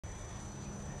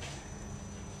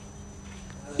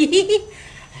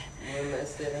Where am I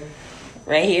sitting?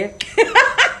 Right here.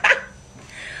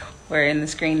 We're in the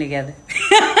screen together.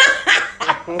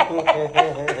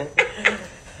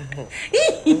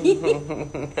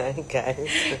 Hi, guys.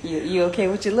 You okay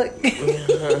with your look?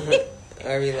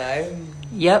 Are we live?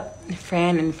 Yep.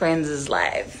 Fran and Friends is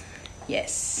live.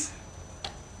 Yes.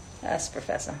 Us,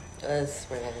 Professor. Us,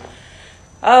 Fran.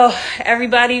 Oh,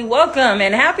 everybody, welcome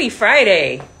and happy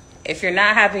Friday. If you're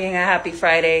not having a happy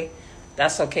Friday,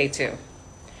 that's okay too.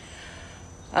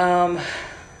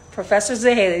 Professor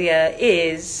Zahalea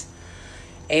is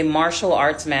a martial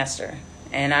arts master,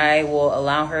 and I will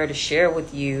allow her to share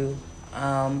with you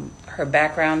her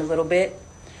background a little bit.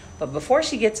 But before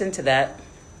she gets into that,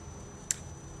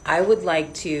 I would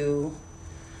like to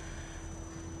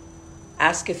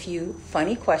ask a few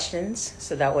funny questions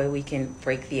so that way we can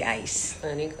break the ice.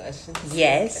 Funny questions?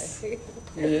 Yes. Okay.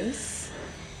 Yes.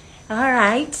 All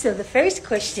right. So the first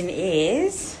question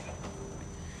is,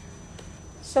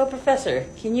 so Professor,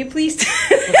 can you please...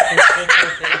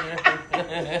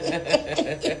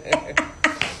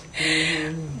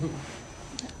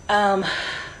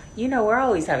 we're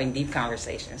always having deep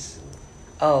conversations.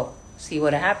 Oh, see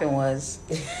what happened was...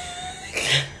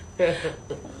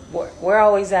 We're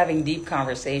always having deep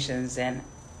conversations, and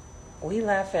we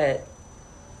laugh at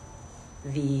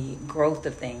the growth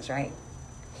of things, right?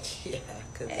 Yeah,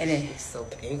 because it's so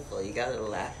painful. You gotta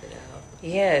laugh it out.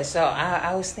 Yeah, so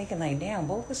I was thinking, like, damn,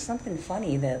 what was something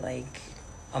funny that, like,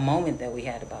 a moment that we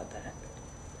had about that?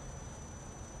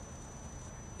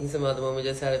 You talking about the one we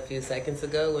just had a few seconds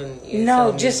ago when you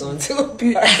no, told just me going to a party?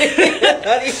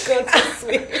 How do you go to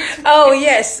sleep? Oh,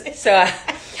 yes. So I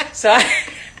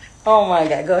oh my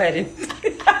God, go ahead and...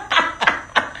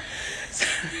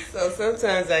 So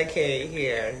sometimes I can't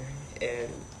hear, and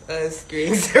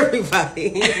screams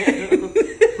everybody.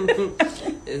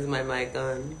 Is my mic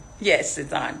on? Yes,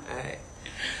 it's on. All right.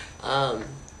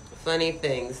 Funny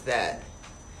things that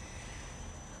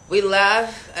we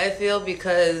laugh, I feel,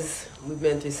 because we've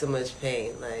been through so much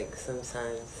pain. Like,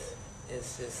 sometimes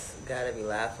it's just gotta be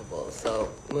laughable.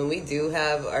 So when we do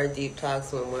have our deep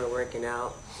talks when we're working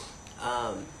out,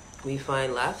 we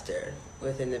find laughter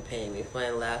within the pain. We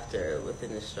find laughter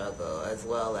within the struggle, as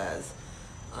well as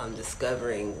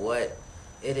discovering what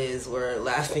it is we're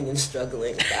laughing and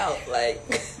struggling about. Like,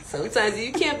 sometimes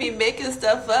you can't be making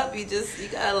stuff up. You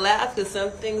gotta laugh, because some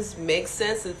things make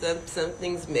sense and some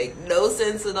things make no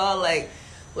sense at all. Like,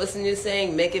 what's the new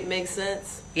saying? Make it make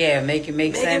sense? Yeah, make it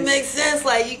make sense. Make it make sense.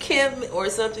 Like, you can't,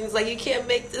 or something's like, you can't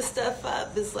make this stuff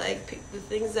up. It's like the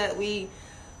things that we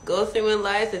go through in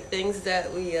life, the things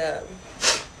that we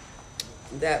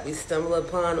stumble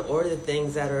upon, or the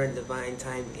things that are in divine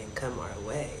timing and come our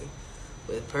way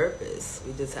with purpose.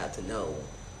 We just have to know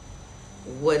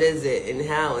what is it and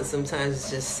how. And sometimes it's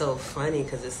just so funny,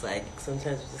 because it's like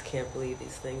sometimes we just can't believe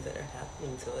these things that are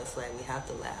happening to us. Like, we have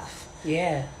to laugh.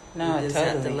 Yeah, no, you just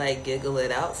totally. have to, like, giggle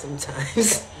it out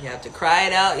sometimes. You have to cry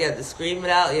it out. You have to scream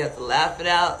it out. You have to laugh it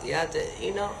out. You have to,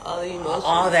 all the emotions.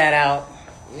 All that out.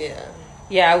 Yeah.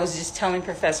 Yeah, I was just telling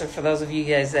Professor, for those of you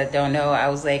guys that don't know, I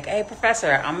was like, hey,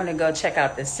 Professor, I'm going to go check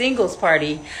out the singles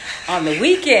party on the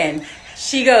weekend.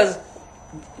 She goes,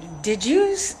 did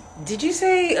you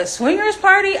say a swingers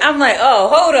party? I'm like, oh,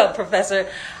 hold up, Professor.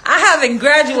 I haven't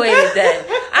graduated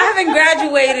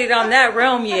on that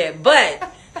realm yet,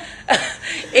 but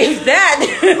if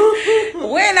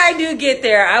when I do get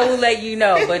there, I will let you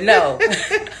know. But no,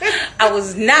 I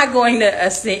was not going to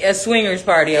a swingers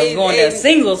party. I was going to a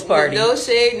singles party. No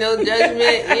shade, no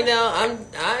judgment.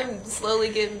 I'm slowly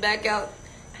getting back out.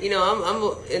 I'm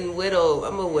a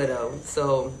widow,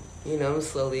 so I'm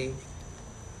slowly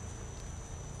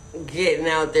getting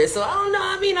out there. So I don't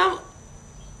know.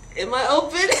 Am I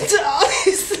open to all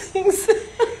these things?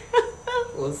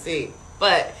 We'll see.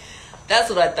 But that's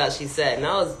what I thought she said, and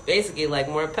I was basically like,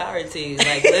 more power to you.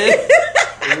 Like,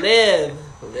 live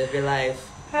your life.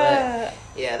 But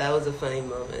yeah, that was a funny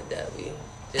moment that we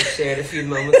just shared a few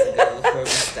moments ago before we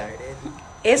started.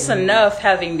 It's enough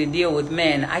having to deal with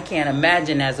men. I can't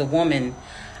imagine as a woman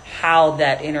how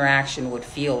that interaction would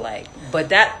feel like. But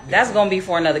that's going to be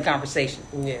for another conversation.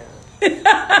 Yeah. We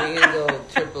can go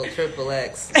triple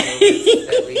X that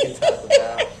we can talk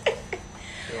about.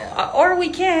 Yeah. Or we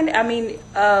can.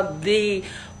 The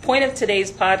point of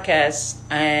today's podcast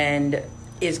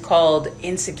is called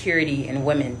Insecurity in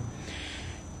Women.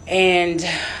 And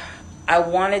I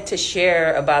wanted to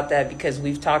share about that because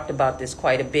we've talked about this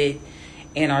quite a bit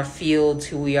in our field,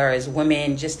 who we are as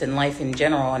women, just in life in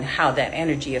general, and how that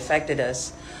energy affected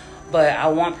us. But I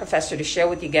want Professor to share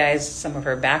with you guys some of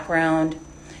her background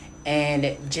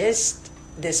and just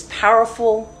this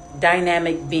powerful,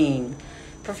 dynamic being.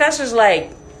 Professor's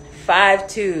like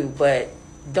 5'2", but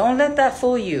don't let that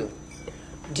fool you.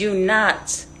 Do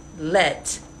not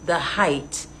let the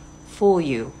height fool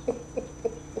you.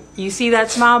 You see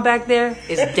that smile back there?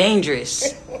 It's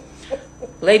dangerous.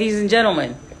 Ladies and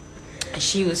gentlemen,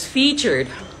 she was featured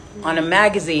on a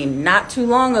magazine not too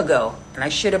long ago, and I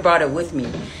should have brought it with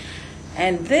me.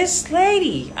 And this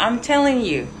lady, I'm telling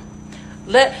you,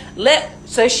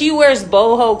 so she wears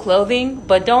boho clothing,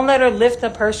 but don't let her lift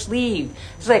up her sleeve.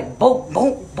 It's like boom,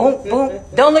 boom, boom, boom.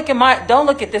 Don't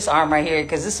look at this arm right here,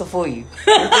 because this will fool you.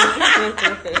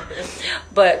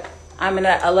 But I'm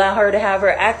gonna allow her to have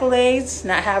her accolades,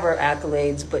 not have her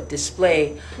accolades, but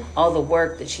display all the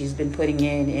work that she's been putting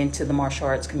into the martial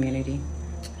arts community.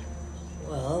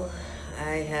 Well,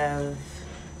 I have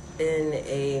been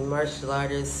a martial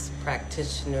artist,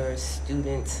 practitioner,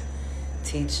 student,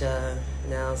 teacher,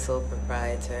 now sole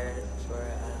proprietor for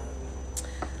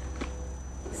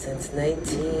since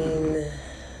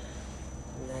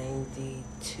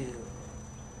 1992.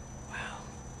 Wow,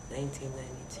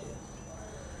 1992.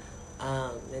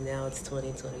 And now it's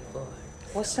 2024.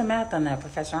 What's the math on that,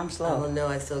 Professor? I'm slow. I don't know.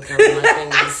 I still count on my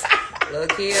fingers. Low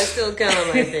key, I still count on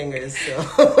my fingers. So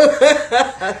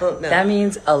I don't know. That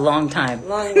means a long time.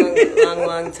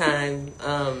 Long time.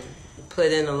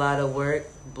 Put in a lot of work,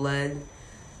 blood,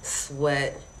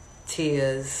 sweat,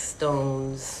 tears,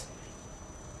 stones.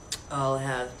 All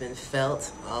have been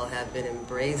felt. All have been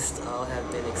embraced. All have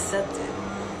been accepted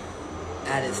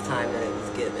at its time that it was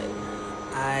given.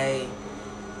 I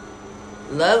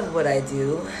love what I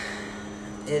do.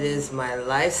 It is my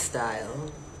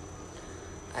lifestyle.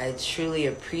 I truly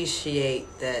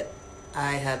appreciate that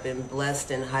I have been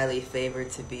blessed and highly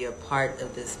favored to be a part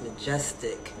of this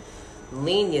majestic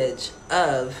lineage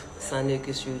of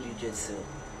Sanrikushu Jiu-Jitsu.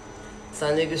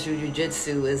 Sanrikushu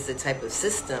Jiu-Jitsu is the type of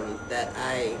system that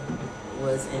I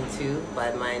was into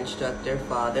by my instructor,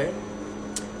 father,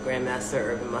 Grandmaster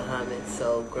Urban Muhammad.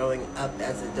 So growing up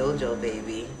as a dojo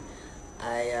baby,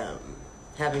 I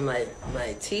having my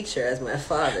teacher as my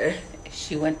father.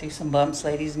 She went through some bumps,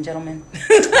 ladies and gentlemen.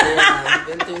 Yeah, I've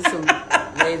been through some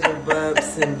major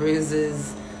bumps and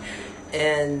bruises,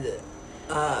 and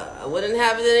I wouldn't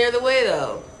have it any other way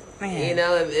though. Man. You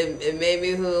know, it made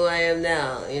me who I am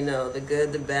now. You know, the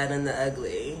good, the bad, and the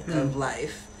ugly of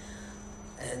life,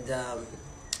 and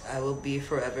I will be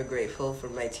forever grateful for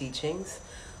my teachings.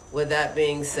 With that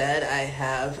being said, I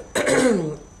have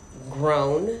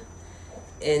grown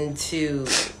into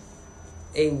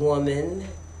a woman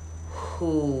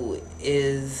who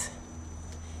is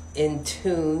in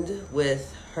tune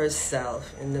with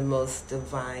herself in the most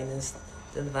divinest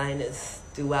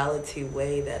duality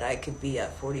way that I could be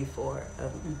at 44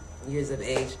 years of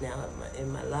age now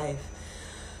in my life.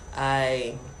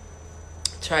 I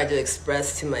try to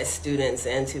express to my students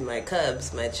and to my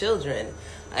cubs, my children,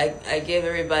 I give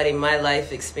everybody my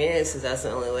life experiences. That's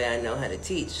the only way I know how to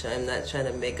teach. I'm not trying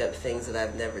to make up things that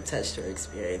I've never touched or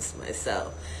experienced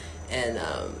myself. And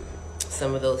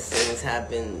some of those things have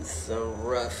been some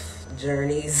rough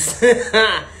journeys.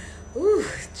 Ooh,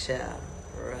 child,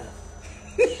 rough.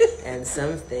 And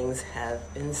some things have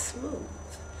been smooth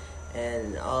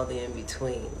and all the in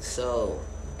between. So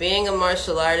being a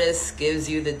martial artist gives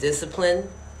you the discipline,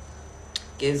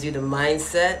 gives you the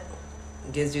mindset,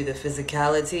 gives you the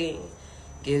physicality,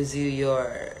 gives you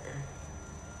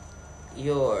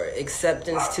your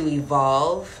acceptance to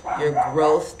evolve, your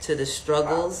growth to the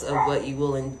struggles of what you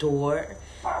will endure,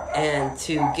 and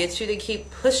to get you to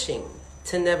keep pushing,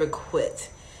 to never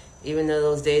quit. Even though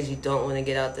those days you don't want to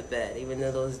get out the bed, even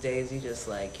though those days you just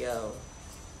like, yo,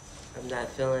 I'm not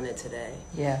feeling it today.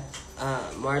 Yeah.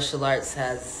 Martial arts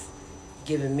has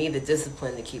given me the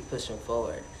discipline to keep pushing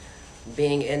forward.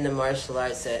 Being in the martial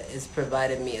arts has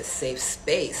provided me a safe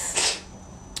space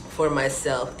for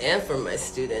myself and for my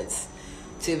students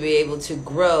to be able to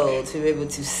grow, to be able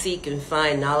to seek and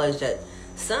find knowledge that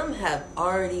some have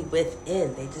already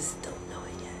within. They just don't know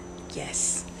it yet.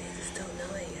 Yes. They just don't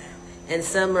know it yet. And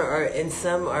some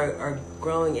are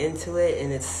growing into it,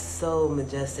 and it's so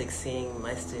majestic seeing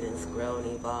my students grow and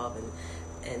evolve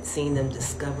and seeing them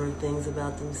discover things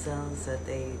about themselves that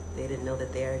they didn't know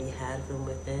that they already had from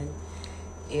within.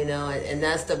 You know, and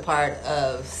that's the part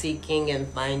of seeking and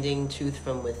finding truth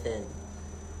from within.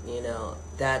 You know,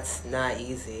 that's not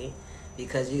easy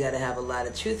because you got to have a lot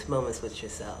of truth moments with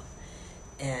yourself.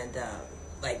 And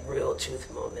like real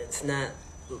truth moments, not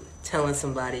telling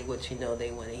somebody what you know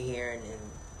they want to hear. And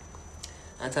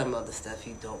I'm talking about the stuff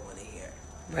you don't want to hear.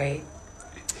 Right.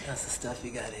 That's the stuff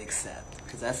you got to accept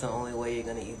because that's the only way you're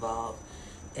going to evolve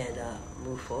and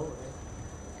move forward.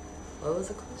 What was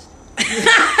the question?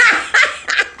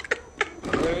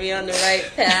 What were we we on the right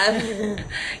path?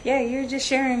 Yeah, you're just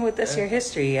sharing with us your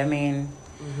history. I mean,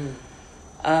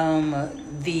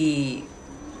 the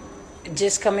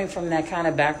just coming from that kind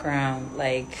of background,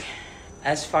 like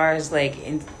as far as like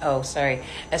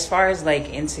as far as like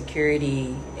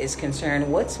insecurity is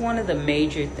concerned, what's one of the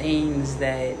major things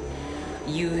that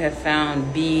you have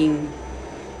found being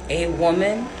a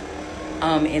woman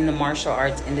in the martial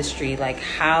arts industry? Like,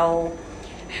 how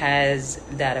has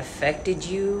that affected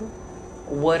you?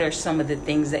 What are some of the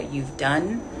things that you've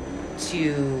done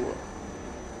to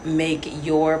make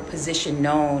your position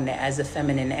known as a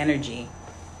feminine energy?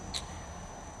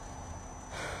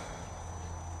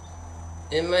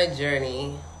 In my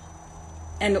journey.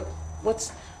 And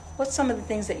what's some of the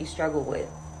things that you struggle with,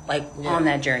 like, on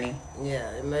that journey?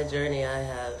 Yeah, in my journey, I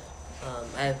have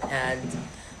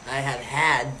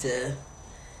had the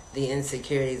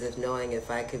insecurities of knowing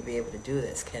if I could be able to do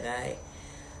this.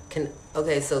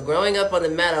 Okay, so growing up on the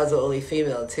mat, I was the only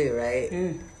female too, right?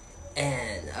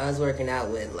 And I was working out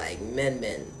with like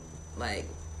men. Like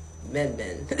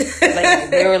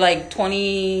they were like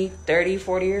 20, 30,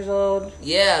 40 years old.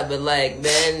 Yeah, but like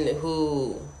men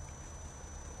who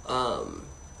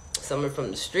some are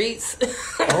from the streets.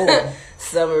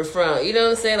 Some are from, you know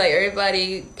what I'm saying? Like,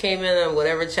 everybody came in on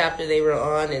whatever chapter they were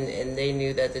on, and they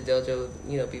knew that the dojo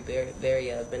would, be very,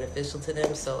 very beneficial to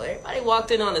them. So everybody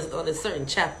walked in on a certain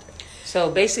chapter. So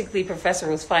basically, Professor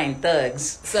was fighting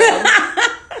thugs.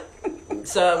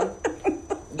 So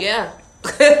yeah.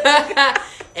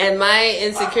 And my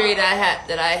insecurity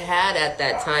that I had at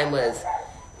that time was,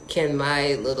 can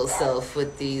my little self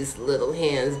with these little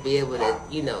hands be able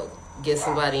to, get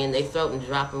somebody in their throat and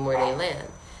drop them where they land?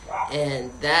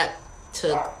 And that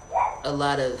took a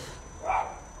lot of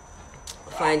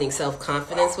finding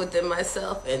self-confidence within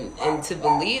myself and to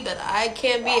believe that I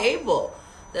can be able,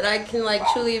 that I can like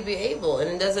truly be able.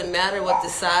 And it doesn't matter what the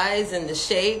size and the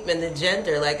shape and the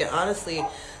gender, like, it honestly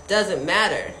doesn't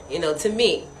matter, to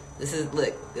me. This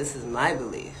is my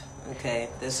belief. Okay,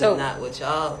 this is not what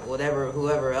y'all,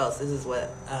 whoever else. This is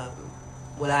what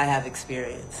I have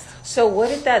experienced. So what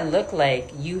did that look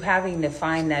like? You having to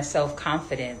find that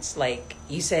self-confidence, like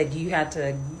you said, you had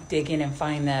to dig in and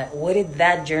find that. What did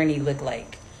that journey look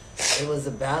like? It was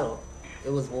a battle. It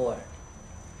was war.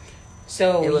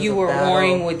 So you were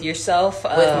warring with yourself,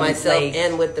 with myself,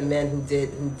 and with the men who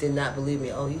did not believe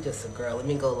me. Oh, you just a girl. Let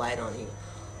me go light on you.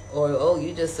 Or, oh,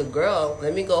 you just a girl.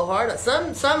 Let me go hard on.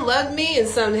 Some loved me and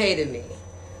some hated me.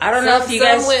 I don't know if you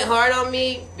guys... Some went hard on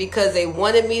me because they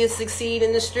wanted me to succeed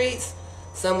in the streets.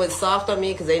 Some went soft on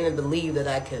me because they didn't believe that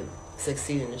I could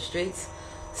succeed in the streets.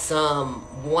 Some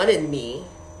wanted me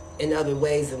in other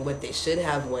ways than what they should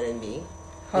have wanted me.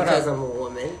 Because I'm a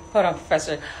woman. Hold on,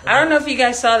 Professor. I don't know if you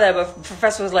guys saw that, but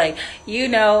Professor was like,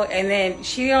 and then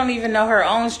she don't even know her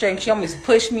own strength. She almost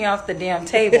pushed me off the damn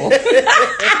table.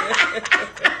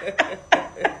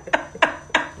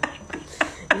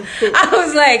 I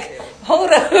was like,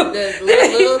 hold up. Let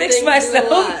me fix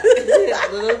myself.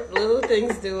 Little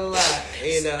things do a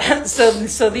lot,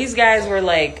 So these guys were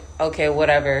like, okay,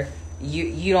 whatever.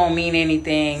 You don't mean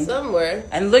anything. Somewhere.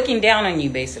 And looking down on you,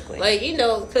 basically. Like,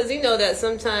 because that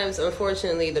sometimes,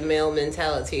 unfortunately, the male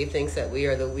mentality thinks that we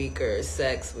are the weaker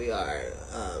sex. We are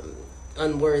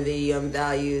unworthy,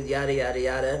 unvalued, yada, yada,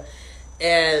 yada.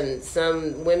 And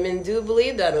some women do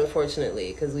believe that,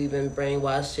 unfortunately, because we've been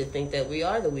brainwashed to think that we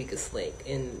are the weakest link.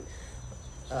 And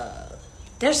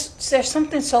there's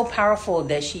something so powerful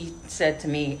that she said to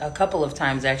me a couple of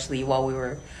times, actually, while we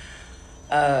were...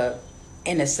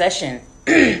 in a session,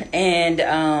 and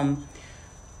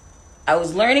I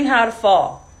was learning how to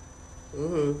fall.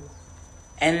 And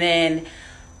then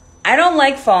I don't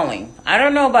like falling. I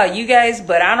don't know about you guys,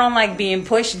 but I don't like being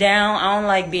pushed down. I don't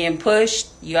like being pushed.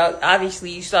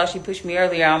 Obviously you saw she pushed me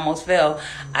earlier. I almost fell.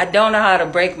 I don't know how to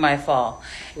break my fall.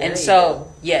 And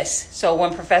so, yes. So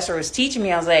when Professor was teaching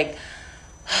me, I was like,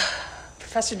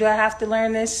 Professor, do I have to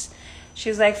learn this? She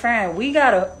was like, Fran,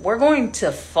 we're going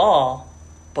to fall.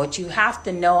 But you have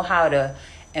to know how to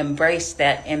embrace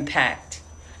that impact,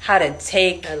 how to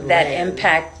take that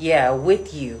impact,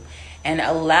 with you, and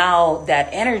allow that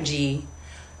energy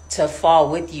to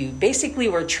fall with you. Basically,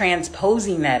 we're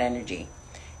transposing that energy.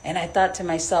 And I thought to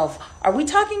myself, are we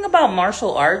talking about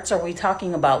martial arts? Or are we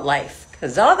talking about life?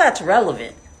 Because all that's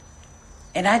relevant.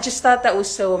 And I just thought that was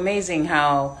so amazing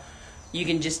how you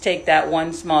can just take that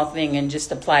one small thing and just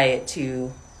apply it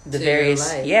to the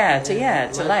various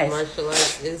to life. Martial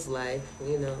arts is life,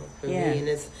 for me. And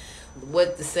it's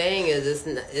what the saying is.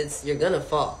 It's you're gonna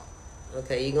fall.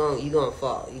 Okay, you're gonna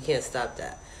fall. You can't stop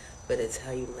that. But it's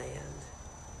how you land.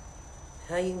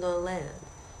 How you gonna land?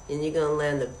 And you're gonna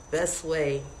land the best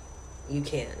way you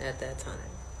can at that time.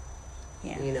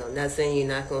 Yeah. You know, not saying you're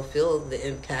not going to feel the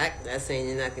impact, not saying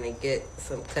you're not going to get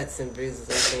some cuts and bruises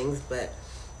and things, but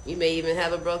you may even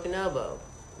have a broken elbow,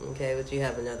 okay, but you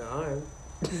have another arm.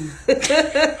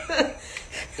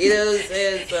 You know what I'm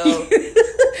saying? So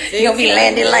you're going to be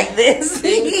landing like this.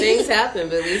 things happen,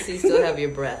 but at least you still have your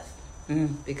breath.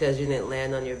 Because you didn't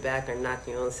land on your back or knock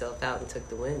your own self out and took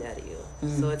the wind out of you.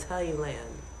 So it's how you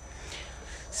land.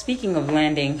 Speaking of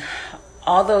landing,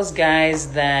 all those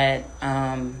guys that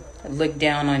look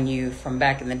down on you from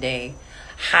back in the day,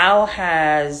 have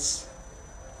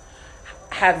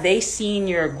they seen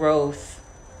your growth?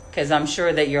 Because I'm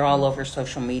sure that you're all over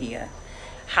social media.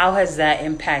 How has that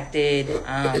impacted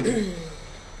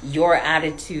your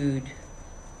attitude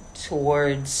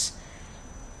towards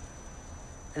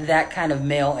that kind of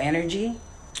male energy?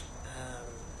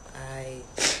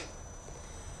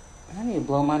 I need to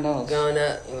blow my nose. Going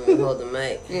up, you want me to hold the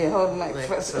mic? Yeah, hold the mic.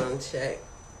 Microphone check.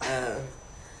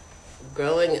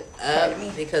 Growing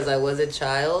up, because I was a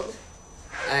child,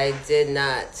 I did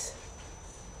not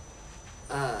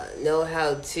know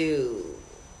how to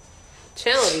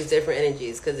channel these different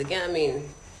energies. Because again, I mean,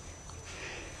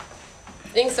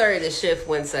 things started to shift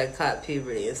once I caught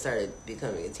puberty and started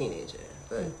becoming a teenager.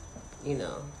 But you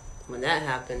know, when that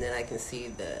happened, then I can see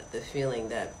the feeling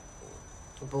that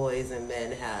boys and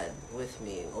men had with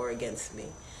me or against me.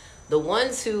 The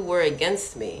ones who were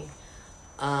against me,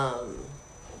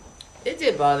 it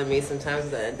did bother me sometimes,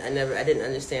 but I didn't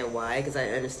understand why, because I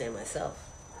didn't understand myself.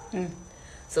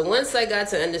 So once I got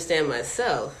to understand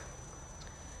myself,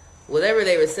 whatever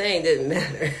they were saying didn't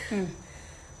matter.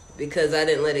 Because I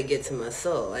didn't let it get to my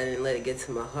soul. I didn't let it get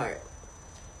to my heart.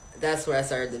 That's where I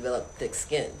started to develop thick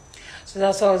skin. So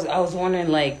that's what I was wondering,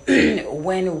 like,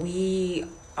 when we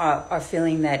are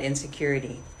feeling that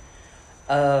insecurity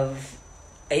of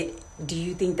it, do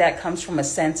you think that comes from a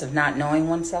sense of not knowing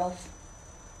oneself?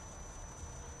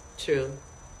 True.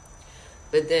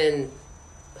 But then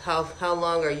how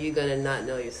long are you going to not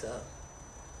know yourself?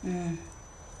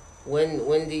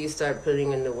 When do you start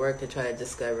putting in the work to try to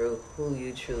discover who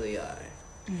you truly are?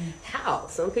 How?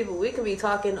 Some people, we can be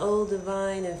talking,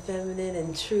 divine and feminine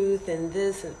and truth and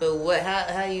this, but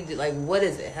how do you do, like, what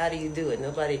is it? How do you do it?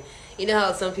 Nobody, you know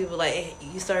how some people like, hey,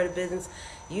 you started a business,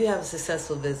 you have a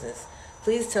successful business.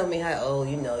 Please tell me how,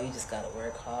 you just got to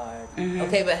work hard.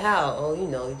 Okay, but how?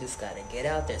 You just got to get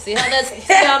out there. See how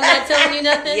I'm not telling you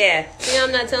nothing? Yeah. See how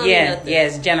I'm not telling you nothing? Yeah,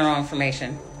 it's general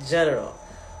information. General.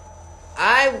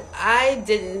 I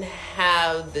didn't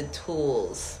have the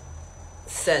tools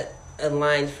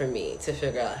aligned for me to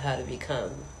figure out how to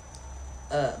become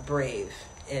brave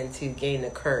and to gain the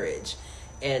courage.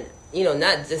 And,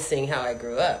 not just seeing how I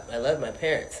grew up. I love my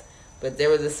parents. But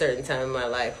there was a certain time in my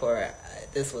life where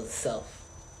this was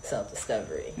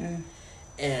self-discovery.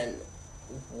 And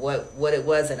what it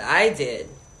was that I did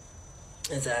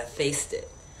is that I faced it.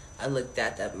 I looked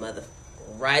at that mother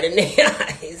right in the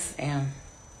eyes. Damn.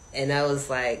 And I was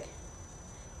like,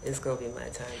 it's going to be my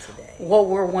time today. What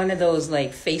were one of those,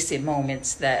 like, face it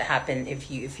moments that happened, if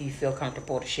you feel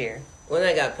comfortable to share? When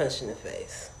I got punched in the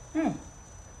face. Yeah.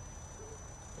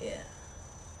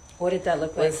 What did that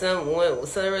look like? So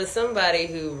there was somebody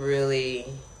who really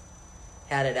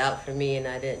had it out for me and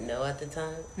I didn't know at the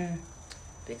time.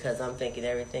 Because I'm thinking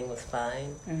everything was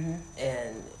fine.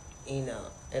 And,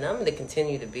 and I'm going to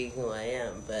continue to be who I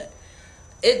am. But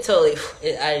I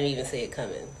didn't even see it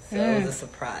coming. So it was a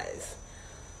surprise.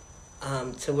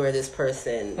 To where this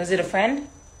person... Was it a friend?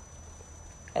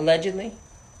 Allegedly?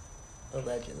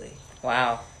 Allegedly.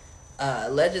 Wow.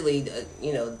 Allegedly,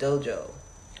 Dojo.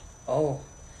 Oh.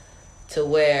 To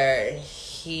where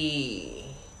he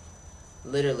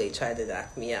literally tried to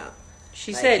knock me out.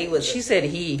 She said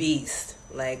he beast.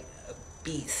 Like a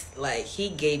beast. Like he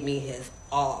gave me his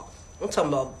all. I'm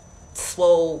talking about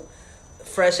swole,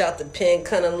 fresh out the pen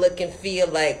kind of look and feel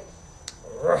like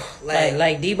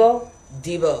Debo?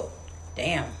 Debo.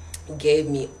 Damn. Gave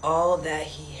me all that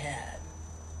he had.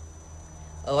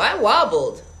 Oh, I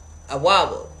wobbled.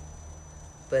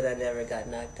 But I never got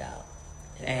knocked out.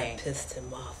 And Dang. I pissed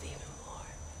him off even more.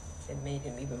 It made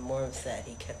him even more upset.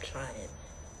 He kept trying.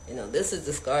 This is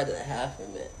the scar that I have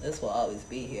from it. This will always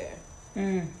be here.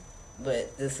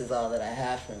 But this is all that I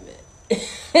have from it.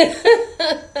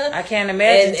 I can't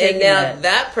imagine taking and now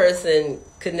that person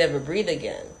could never breathe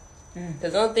again.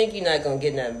 Because don't think you're not going to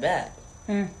get nothing back.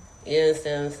 You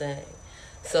understand what I'm saying?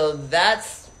 So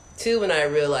that's, too, when I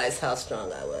realized how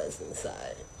strong I was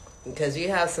inside. Because you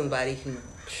have somebody who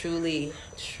truly,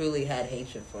 truly had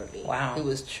hatred for me. Wow. Who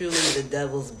was truly the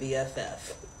devil's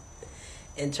BFF.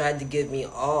 And tried to give me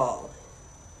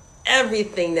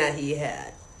everything that he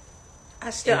had.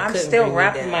 I'm still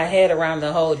wrapping my head around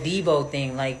the whole Debo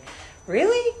thing. Like,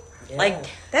 really? Yeah. Like,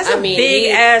 that's a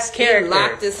big ass character. He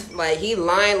locked his, like, he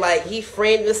lined, like, he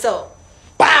framed himself.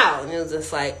 Bow! And it was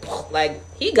just like I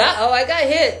got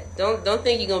hit. Don't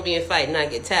think you're gonna be in a fight and not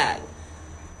get tagged.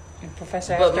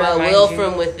 Professor, but my will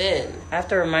from within. I have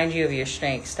to remind you of your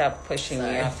strength. Stop pushing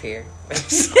me off here.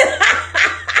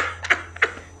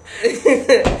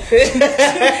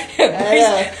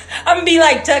 I'm gonna be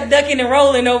like tuck ducking and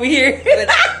rolling over here. But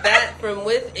that from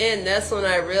within, that's when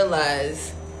I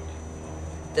realized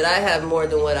that I have more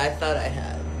than what I thought I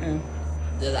had.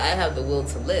 That I have the will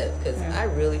to live, because I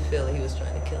really feel that he was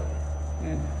trying to kill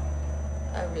me.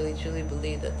 I really truly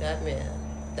believe that man,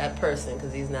 that person,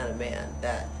 because he's not a man,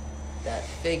 that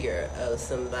figure of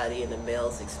somebody in a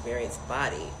male's experienced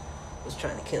body was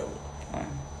trying to kill me.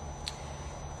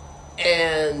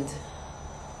 And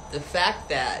the fact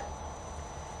that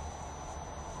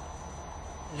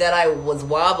I was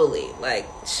wobbly, like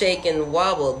shake and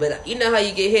wobble, but you know how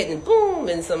you get hit and boom,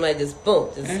 and somebody just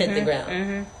hit the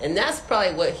ground. And that's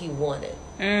probably what he wanted.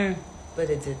 But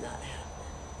it did not happen.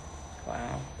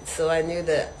 Wow. So I knew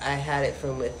that I had it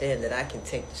from within, that I can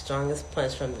take the strongest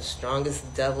punch from the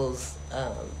strongest devil's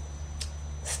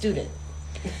student.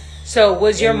 So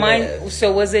was your mind?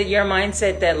 So was it your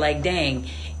mindset that, like, dang,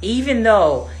 even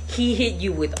though he hit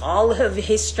you with all of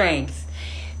his strength,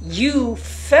 you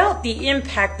felt the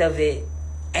impact of it,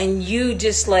 and you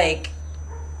just like,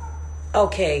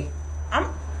 okay,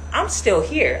 I'm still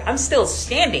here. I'm still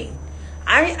standing.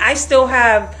 I still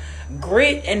have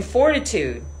grit and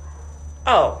fortitude.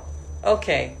 Oh,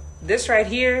 okay. This right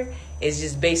here is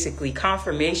just basically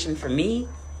confirmation for me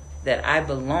that I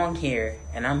belong here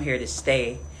and I'm here to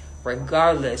stay,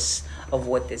 regardless of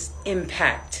what this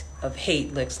impact of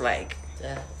hate looks like.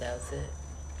 That was it.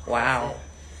 Wow. That's it.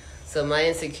 So my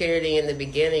insecurity in the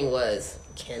beginning was,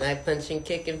 can I punch and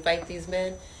kick and fight these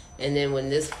men? And then when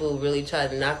this fool really tried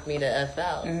to knock me the F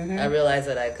out, I realized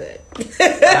that I could.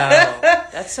 Wow.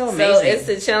 That's so amazing. So it's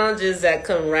the challenges that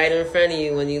come right in front of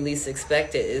you when you least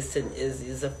expect it.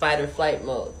 Is a fight or flight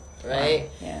mode, right?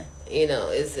 Wow. Yeah. You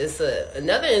know,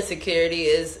 another insecurity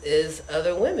is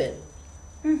other women.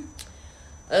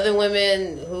 Other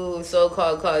women who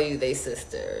so-called call you they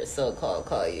sister, or so-called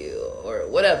call you, or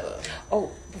whatever. Oh,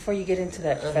 before you get into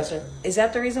that, Professor, is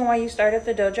that the reason why you started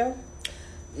the dojo?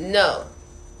 No.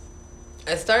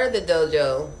 I started the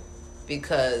dojo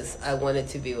because I wanted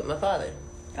to be with my father.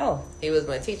 Oh. He was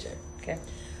my teacher. Okay.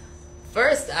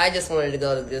 First, I just wanted to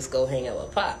go hang out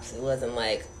with Pops. It wasn't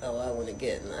like, oh, I want to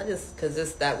get. And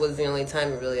because that was the only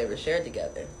time we really ever shared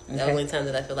together. Okay. The only time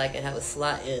that I feel like I have a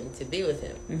slot in to be with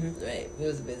him. Right? He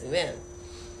was a busy man.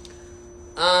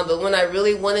 But when I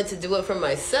really wanted to do it for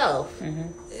myself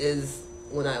is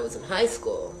when I was in high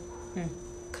school.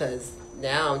 Because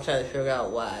now I'm trying to figure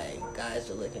out why guys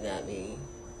are looking at me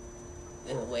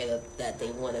in a way that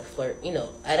they want to flirt. You know,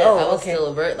 I was still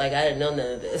a virgin. Like, I didn't know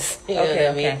none of this. You know what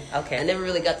I mean? Okay. I never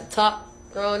really got to talk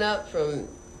growing up from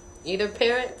either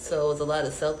parent, so it was a lot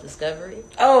of self-discovery.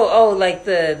 Oh, like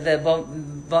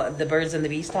the birds and the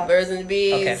bees talk? Birds and the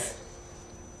bees. Okay.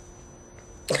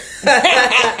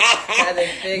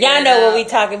 Y'all know what we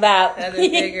talking about. Had to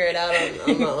figure it out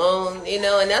on my own, you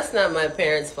know, and that's not my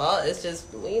parents' fault. It's just,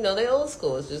 you know, they're old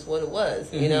school. It's just what it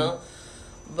was, you know.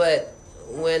 But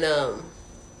when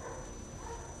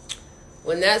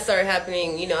that started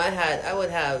happening, you know, I would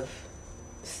have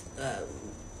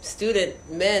student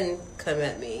men come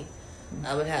at me.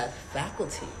 I would have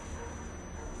faculty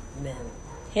men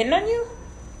hitting on you,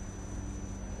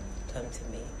 come to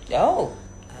me. Oh.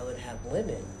 I would have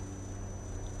women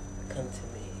come to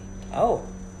me. Oh.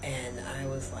 And I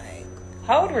was like...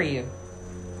 How old were you?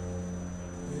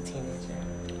 I was a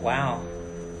teenager. Wow.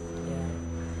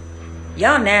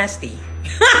 Yeah. Y'all nasty.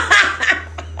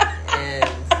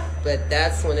 But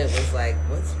that's when it was like,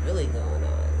 what's really going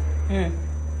on?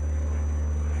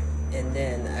 And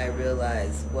then I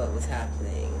realized what was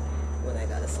happening when I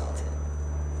got assaulted.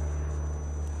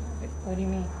 What do you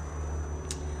mean?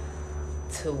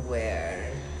 To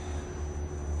where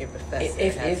your professor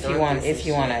if you want to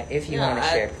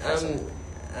share, Professor.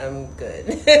 I'm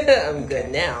good. I'm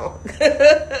good now.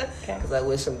 Because I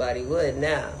wish somebody would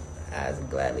now. I'd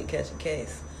gladly catch a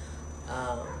case.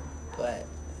 But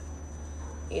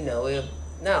you know,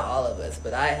 not all of us,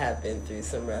 but I have been through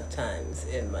some rough times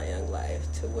in my young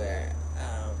life to where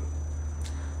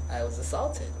I was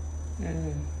assaulted.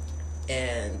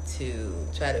 And to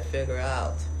try to figure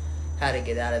out how to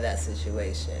get out of that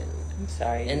situation. I'm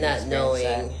sorry. And not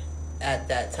knowing at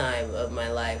that time of my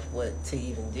life what to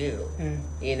even do.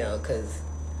 You know, because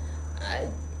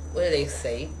what do they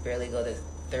say? Barely go to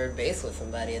third base with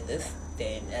somebody at this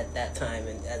day, at that time,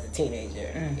 and as a teenager.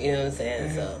 You know what I'm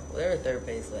saying? So whatever third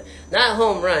base was, not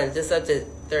home run, just up to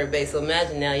third base. So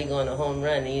imagine now you going to home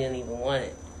run and you didn't even want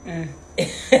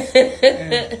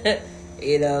it.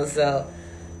 You know, so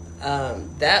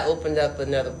that opened up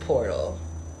another portal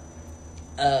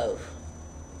of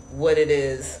what it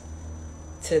is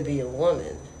to be a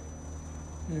woman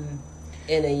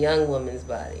in a young woman's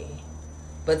body,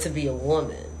 but to be a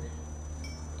woman.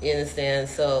 You understand?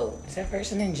 So is that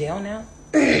person in jail now?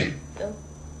 No.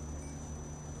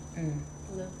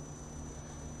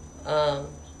 No.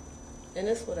 And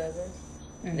it's whatever.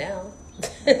 Now.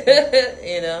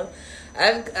 You know.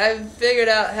 I've figured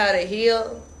out how to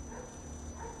heal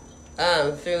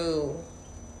through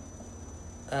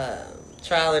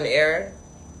trial and error.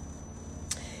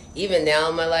 Even now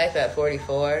in my life at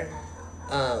 44,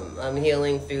 I'm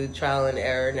healing through trial and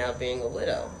error now being a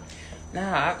widow.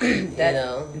 Nah,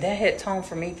 that hit home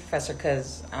for me, Professor,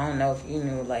 because I don't know if you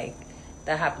knew, like,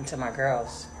 that happened to my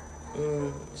girls.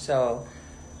 So,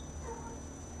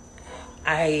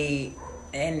 and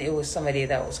it was somebody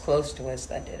that was close to us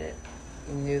that did it.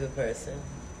 You knew the person.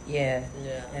 Yeah.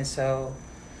 Yeah. And so,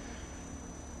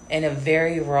 in a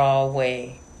very raw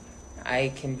way,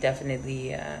 I can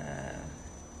definitely,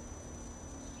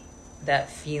 that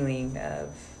feeling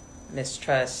of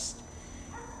mistrust,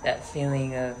 that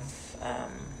feeling of,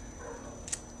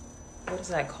 what is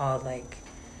that called? Like,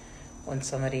 when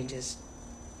somebody just,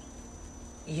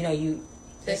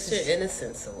 takes your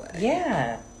innocence away.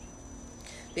 Yeah.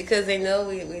 Because they know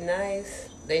we nice.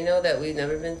 They know that we've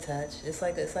never been touched. It's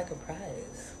like a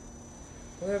prize.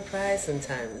 We're a prize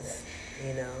sometimes,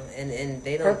 and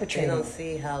they don't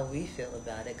see how we feel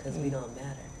about it because we don't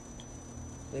matter.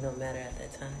 We don't matter at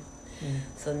that time.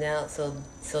 So now, so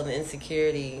the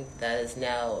insecurity that is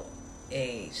now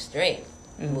a strength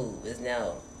move is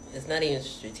now, it's not even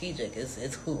strategic.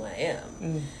 It's who I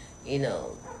am.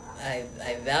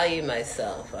 I value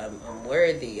myself. I'm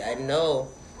worthy. I know.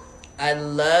 I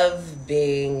love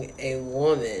being a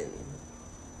woman.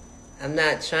 I'm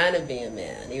not trying to be a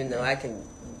man, even though I can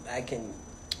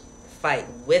fight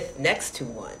next to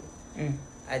one.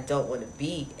 I don't want to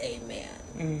be a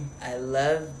man. I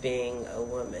love being a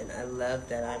woman. I love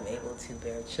that I'm able to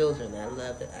bear children. I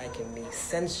love that I can be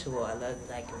sensual. I love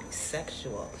that I can be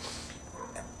sexual.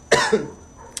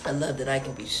 I love that I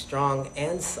can be strong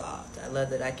and soft. I love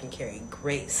that I can carry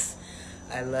grace.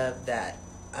 I love that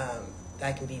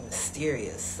I can be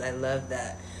mysterious. I love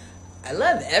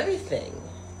everything.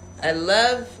 I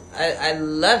love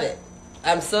it.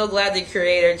 I'm so glad the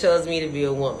Creator chose me to be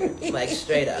a woman, like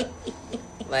straight up.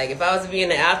 Like if I was to be in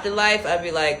the afterlife, I'd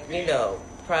be like,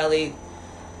 probably,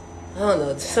 I don't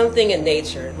know, something in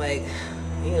nature, like,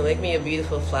 make me a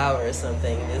beautiful flower or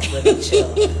something and just let me chill.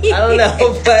 I don't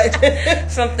know, but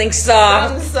something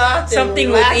soft, something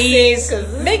with ease.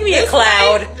 Make me a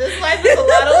cloud. This life is a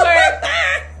lot of work.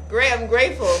 Great, I'm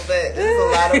grateful, but this is a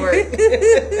lot of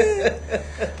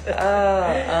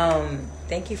work.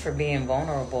 Thank you for being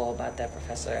vulnerable about that,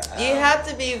 Professor. You have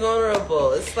to be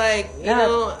vulnerable. It's like,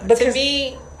 to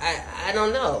me, I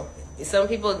don't know. Some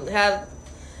people have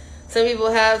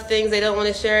things they don't want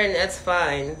to share, and that's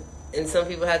fine. And some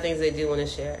people have things they do want to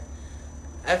share.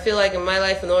 I feel like in my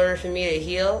life, in order for me to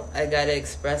heal, I got to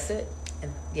express it.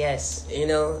 Yes. I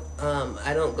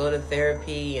don't go to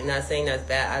therapy. I'm not saying that's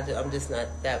bad. I'm just not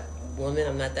that woman.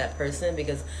 I'm not that person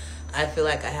because I feel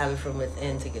like I have it from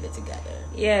within to get it together.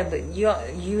 Yeah, but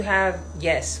you have,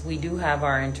 yes, we do have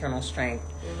our internal strength.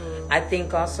 I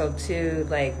think also too,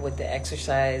 like with the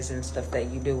exercise and stuff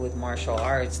that you do with martial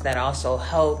arts, that also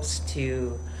helps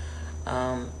to,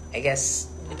 I guess,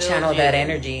 channel that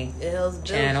energy. It helps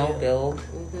build.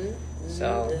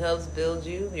 So it helps build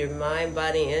you, your mind,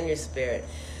 body, and your spirit.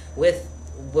 With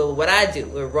what I do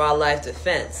with Raw Life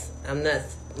Defense, I'm not,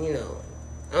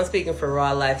 I'm speaking for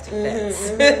Raw Life Defense.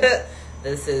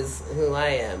 This is who I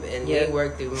am, and we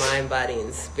work through mind, body,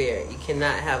 and spirit. You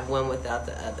cannot have one without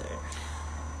the other.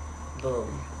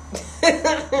 Boom.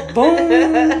 Boom,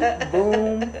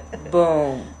 boom,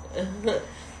 boom.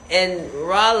 And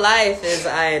Raw Life is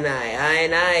I and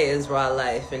I is Raw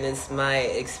Life, and it's my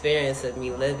experience of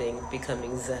me living,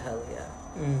 becoming Zahalea.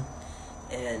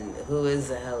 And who is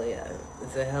Zahalea?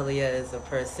 Zahalea is a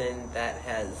person that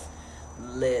has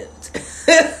lived.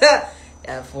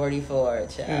 At 44,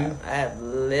 child. I have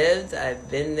lived, I've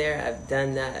been there, I've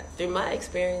done that through my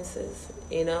experiences,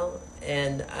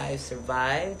 and I've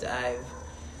survived. I've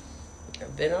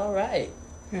been all right.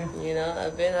 I've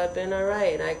been all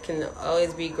right, and I can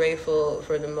always be grateful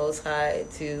for the Most High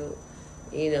to,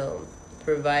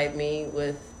 provide me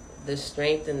with the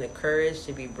strength and the courage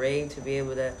to be brave, to be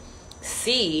able to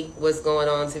see what's going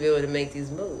on to be able to make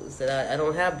these moves. That I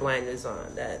don't have blinders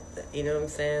on. That you know what I'm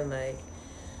saying? Like,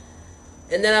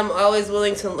 and then I'm always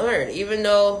willing to learn, even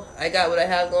though I got what I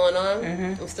have going on.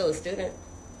 I'm still a student.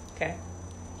 Okay.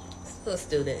 Still a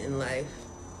student in life.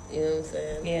 You know what I'm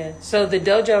saying? Yeah. So the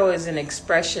dojo is an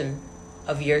expression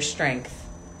of your strength,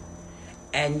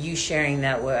 and you sharing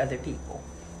that with other people.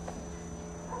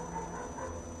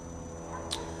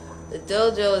 The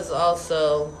dojo is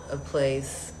also a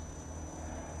place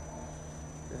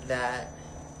that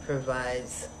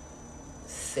provides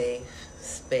safe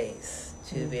space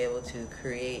to be able to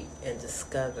create and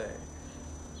discover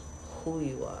who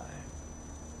you are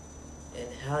and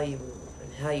how you move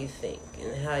and how you think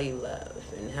and how you love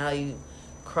and how you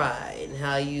cry and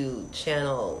how you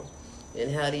channel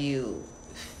and how do you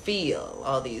feel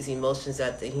all these emotions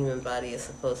that the human body is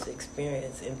supposed to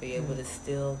experience and be able to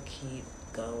still keep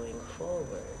going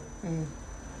forward.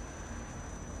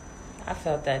 I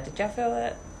felt that. Did y'all feel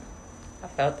that? I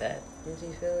felt that. Did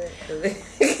you feel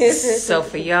it? So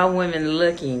for y'all women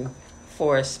looking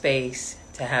for a space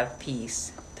to have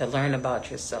peace, to learn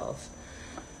about yourself,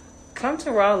 come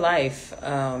to Raw Life.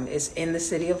 It's in the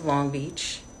city of Long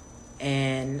Beach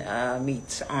and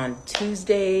meets on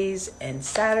Tuesdays and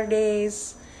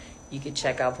Saturdays. You can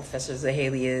check out Professor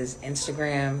Zahalea's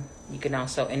Instagram. You can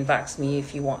also inbox me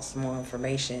if you want some more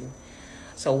information.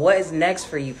 So what is next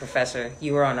for you, Professor?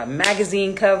 You were on a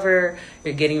magazine cover.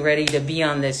 You're getting ready to be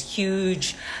on this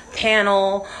huge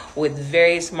panel with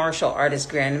various martial artist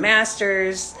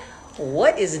grandmasters.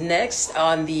 What is next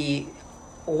on the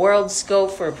world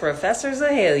scope for Professor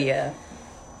Zahalea?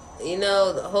 You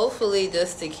know, hopefully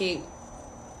just to keep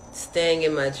staying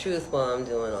in my truth while I'm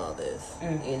doing all this.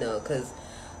 You know, because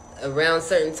around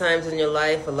certain times in your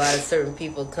life, a lot of certain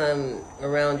people come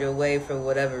around your way for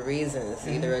whatever reasons,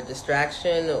 either a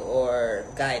distraction or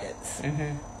guidance.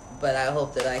 But I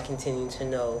hope that I continue to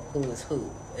know who is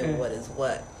who and what is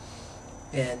what,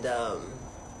 and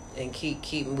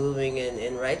keep moving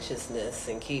in righteousness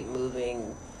and keep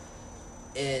moving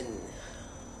in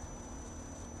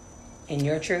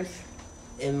your truth.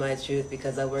 In my truth,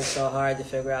 because I worked so hard to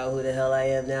figure out who the hell I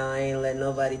am now. I ain't letting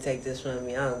nobody take this from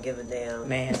me. I don't give a damn.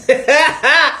 Man.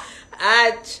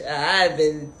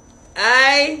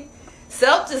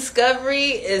 Self-discovery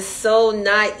is so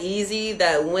not easy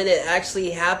that when it actually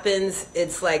happens,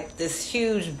 it's like this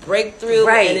huge breakthrough.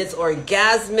 Right. And it's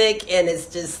orgasmic and it's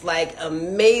just like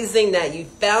amazing that you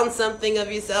found something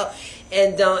of yourself,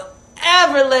 and don't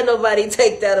ever let nobody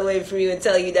take that away from you and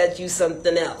tell you that you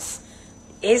something else.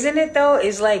 Isn't it though?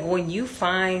 It's like when you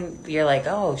find, you're like,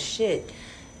 oh shit,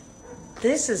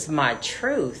 this is my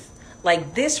truth.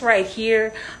 Like this right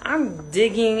here, I'm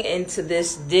digging into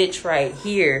this ditch right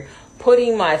here,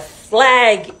 putting my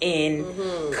flag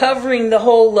in, covering the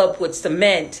hole up with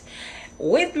cement,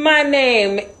 with my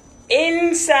name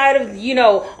inside of,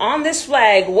 on this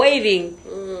flag, waving.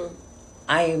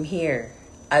 I am here.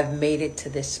 I've made it to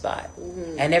this spot.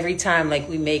 And every time, like,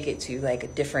 we make it to like a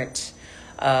different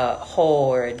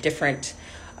hole or a different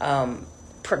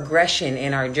progression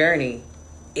in our journey,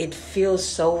 it feels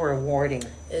so rewarding.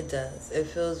 It does. It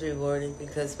feels rewarding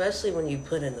because especially when you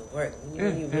put in the work,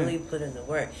 when you really put in the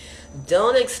work.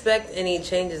 Don't expect any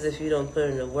changes if you don't put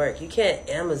in the work. You can't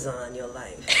Amazon your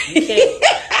life. You can't.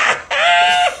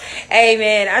 Hey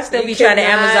man, I still be trying to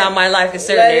Amazon my life in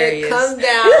certain areas. Come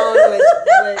down with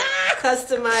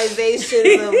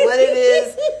customizations of what it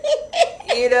is,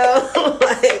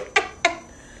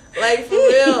 like for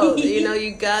real.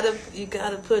 You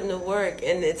gotta put in the work,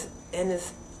 and it's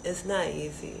not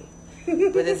easy,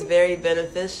 but it's very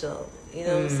beneficial. You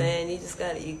know what I'm saying? You just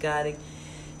gotta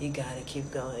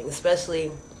keep going,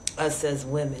 especially us as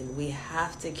women. We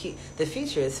have to keep. The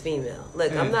future is female.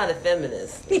 Look, I'm not a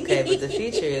feminist, okay, but the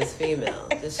future is female,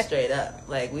 just straight up.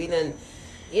 Like we didn't,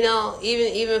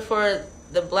 even for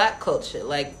the black culture,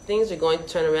 like things are going to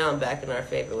turn around back in our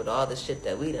favor with all the shit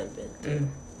that we done been through.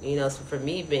 So for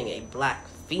me, being a black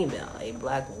female, a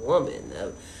black woman,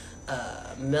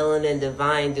 melanin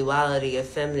divine duality of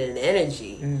feminine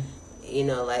energy.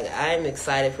 Like I'm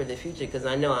excited for the future because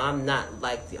I know I'm not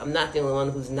the only one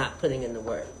who's not putting in the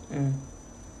work.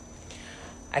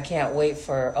 I can't wait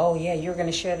for. Oh yeah, you're going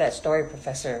to share that story,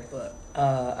 Professor,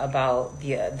 about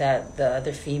the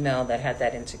other female that had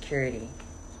that insecurity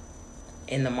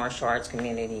in the martial arts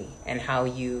community and how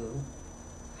you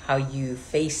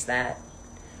face that.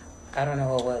 I don't know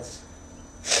what it was.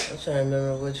 I'm trying to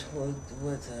remember what.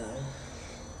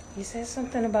 You said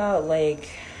something about like.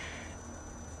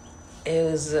 It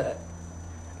was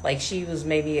like she was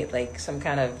maybe like some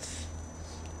kind of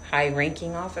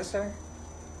high-ranking officer.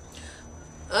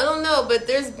 I don't know, but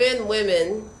there's been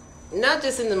women not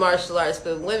just in the martial arts,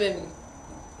 but women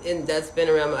that's been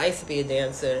around. I used to be a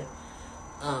dancer.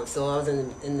 So I was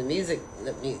in the music,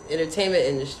 entertainment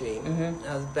industry. Mm-hmm.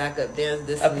 I was backup dancer.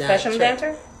 This a professional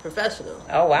dancer? Professional.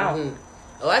 Oh, wow. Mm-hmm.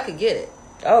 Oh, I could get it.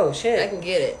 Oh, shit. I can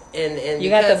get it. And you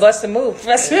got to bust a move,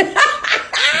 Professor.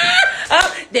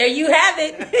 Oh, there you have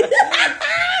it.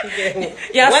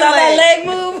 Y'all saw that leg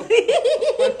move?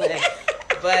 One leg.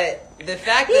 But the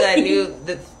fact that I knew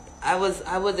that I was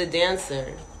a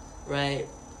dancer, right?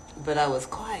 But I was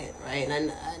quiet, right?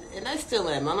 And I still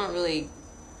am. I don't really...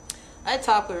 I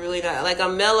talk, but really not. Like,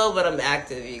 I'm mellow, but I'm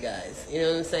active, you guys. You know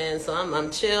what I'm saying? So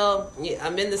I'm chill.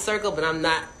 I'm in the circle, but I'm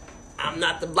not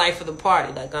the life of the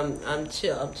party. Like, I'm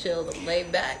chill. I'm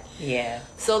laid back. Yeah.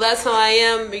 So that's how I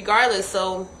am, regardless.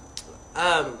 So,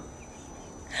 I'm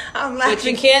laughing. But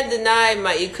you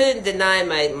couldn't deny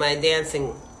my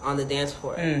dancing on the dance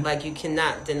floor. Like, you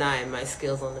cannot deny my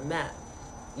skills on the mat.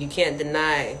 You can't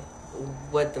deny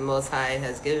what the Most High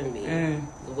has given me.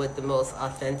 What the most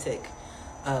authentic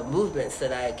movements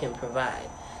that I can provide.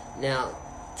 Now,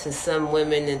 to some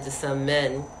women and to some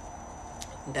men,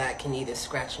 that can either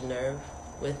scratch a nerve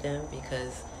with them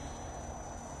because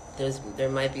there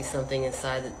might be something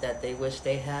inside that they wish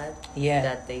they had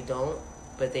that they don't,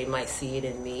 but they might see it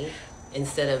in me.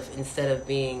 Instead of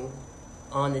being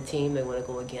on the team, they want to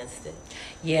go against it.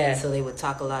 Yeah. And so they would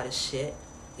talk a lot of shit.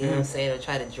 You know what I'm saying? Or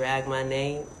try to drag my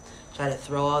name, try to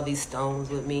throw all these stones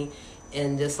with me.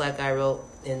 And just like I wrote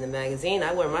in the magazine,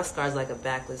 I wear my scars like a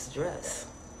backless dress.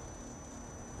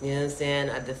 You know what I'm saying?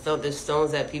 The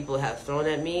stones that people have thrown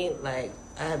at me, like,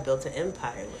 I have built an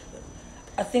empire with them.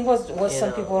 I think what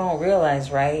some people don't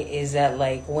realize, right, is that,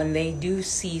 like, when they do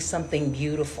see something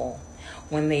beautiful,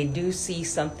 when they do see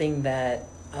something that,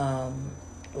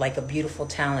 like a beautiful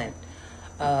talent,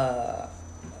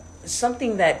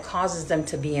 something that causes them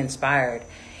to be inspired,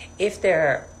 if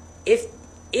they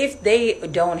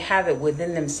don't have it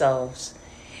within themselves,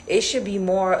 it should be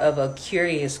more of a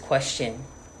curious question.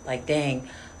 Like, dang,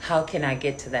 how can I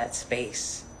get to that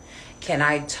space? Can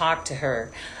I talk to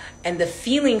her? And the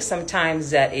feeling sometimes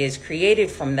that is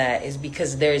created from that is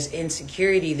because there's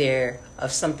insecurity there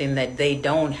of something that they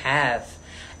don't have.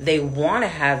 They want to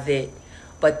have it,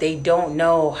 but they don't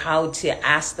know how to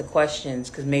ask the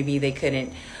questions because maybe they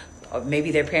couldn't.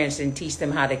 Maybe their parents didn't teach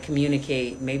them how to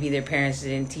communicate. Maybe their parents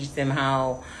didn't teach them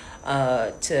how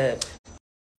to...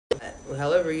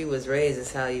 However you was raised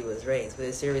is how you was raised, but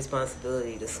it's your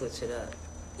responsibility to switch it up.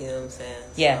 You know what I'm saying?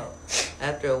 Yeah. So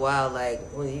after a while, like,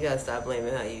 well, you gotta stop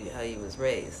blaming how you was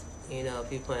raised. You know, if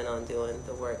you plan on doing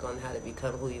the work on how to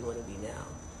become who you want to be now.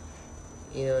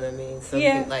 You know what I mean?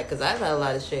 People, like, because I've had a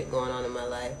lot of shit going on in my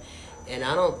life, and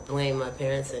I don't blame my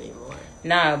parents anymore.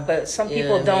 Nah, but some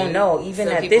people don't know, even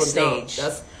some at this stage.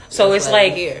 So it's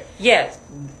like, here.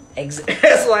 Exactly.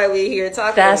 That's why we're here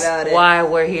talking about it. That's why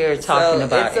we're here talking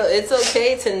about it. It's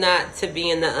okay to be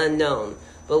in the unknown.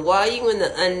 But while you in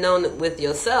the unknown with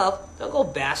yourself, don't go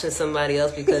bashing somebody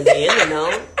else because you're in the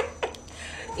known.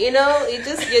 You know, you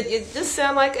just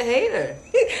sound like a hater.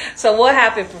 So what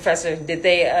happened, Professor? Did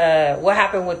they what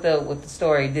happened with the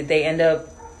story? Did they end up?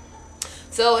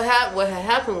 So what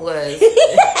happened was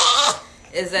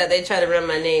is that they tried to run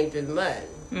my name through the mud.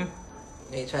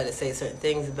 They try to say certain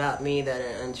things about me that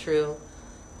are untrue,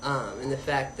 and the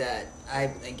fact that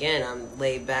I'm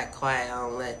laid back, quiet.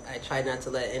 I try not to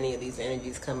let any of these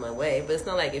energies come my way. But it's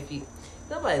not like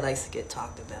nobody likes to get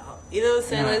talked about. You know what I'm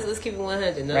saying? No. Let's keep it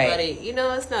 100. Nobody, you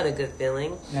know, it's not a good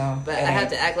feeling. No, but I have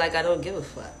to act like I don't give a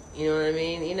fuck. You know what I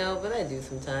mean? You know, but I do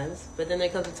sometimes. But then there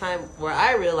comes a time where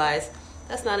I realize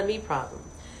that's not a me problem.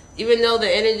 Even though the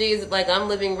energy is like I'm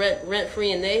living rent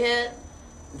free in their head,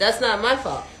 that's not my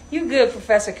fault. You good,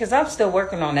 Professor? Because I'm still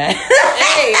working on that.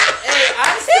 hey,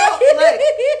 I'm still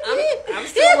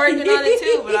working on it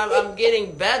too, but I'm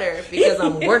getting better because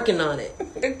I'm working on it.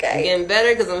 Okay. I'm getting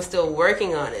better because I'm still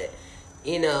working on it.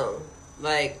 You know,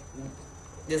 like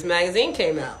this magazine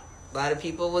came out. A lot of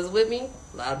people was with me.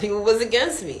 A lot of people was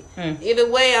against me.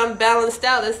 Either way, I'm balanced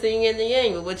out. That's the yin and the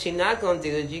yang. But what you're not gonna do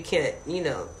is you can't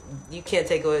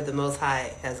take away what the Most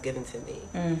High has given to me.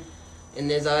 And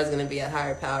there's always going to be a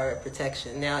higher power of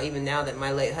protection. Now, even now that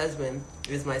my late husband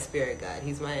is my spirit guide,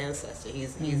 he's my ancestor.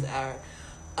 He's our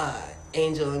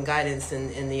angel and guidance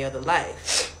in the other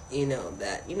life. You know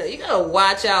that. You know you gotta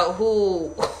watch out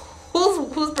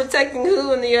who's protecting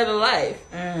who in the other life.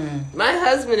 My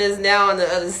husband is now on the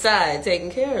other side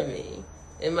taking care of me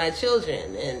and my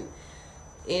children, and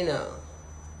you know.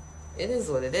 It is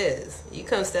what it is. You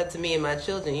come step to me and my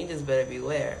children, you just better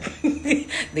beware.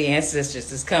 The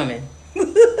ancestors is coming.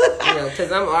 You know,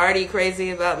 because I'm already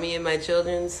crazy about me and my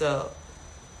children. So,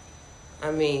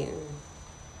 I mean,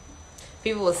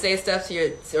 people will say stuff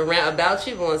about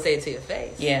you, but won't say it to your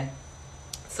face. Yeah.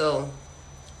 So,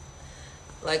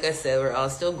 like I said, we're all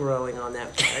still growing on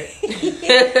that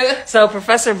part. So,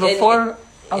 Professor, before...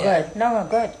 Yeah. Good. No,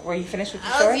 good. Were you finished with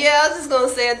your story? I was just going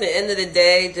to say at the end of the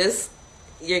day, just,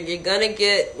 you're going to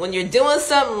get, when you're doing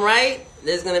something right,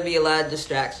 there's going to be a lot of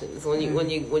distractions. When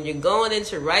you're going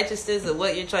into righteousness of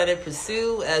what you're trying to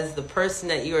pursue as the person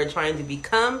that you are trying to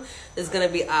become, there's going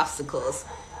to be obstacles.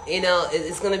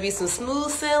 It's going to be some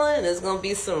smooth sailing, and there's going to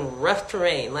be some rough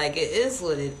terrain. Like, it is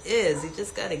what it is. You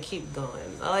just got to keep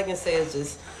going. All I can say is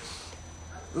just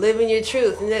living your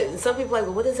truth. And some people are like,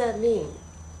 well, what does that mean?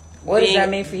 What does that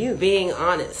mean for you? Being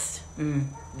honest.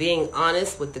 Being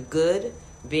honest with the good,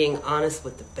 being honest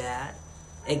with the bad,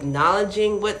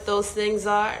 acknowledging what those things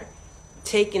are,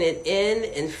 taking it in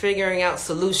and figuring out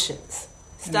solutions.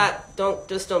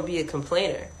 Don't be a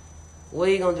complainer. What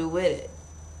are you going to do with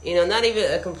it? Not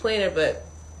even a complainer, but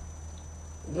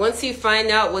once you find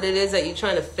out what it is that you're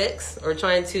trying to fix or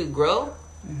trying to grow,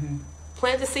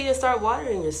 plant the seed and start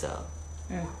watering yourself.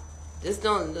 Just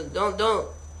don't.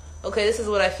 Okay, this is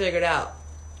what I figured out,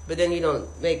 but then you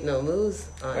don't make no moves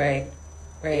on it.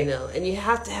 Right. And you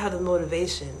have to have the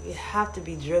motivation. You have to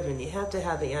be driven. You have to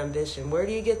have the ambition. Where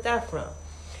do you get that from?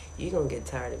 You're going to get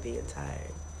tired of being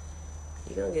tired.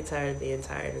 You're going to get tired of being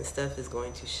tired, and stuff is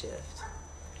going to shift.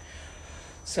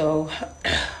 So,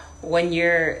 when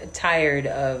you're tired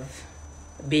of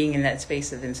being in that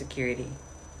space of insecurity,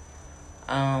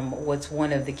 what's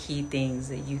one of the key things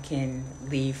that you can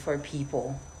leave for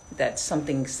people? That's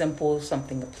something simple,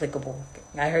 something applicable.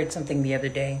 I heard something the other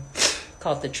day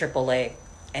called the AAA,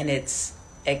 and it's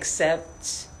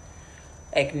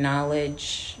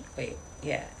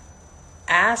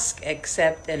ask,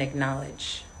 accept, and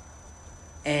acknowledge.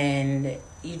 And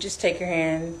you just take your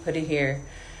hand, put it here.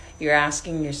 You're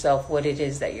asking yourself what it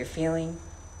is that you're feeling.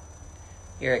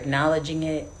 You're acknowledging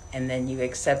it, and then you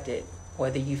accept it,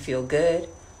 whether you feel good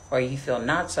or you feel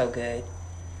not so good.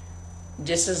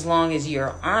 Just as long as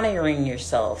you're honoring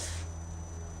yourself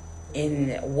in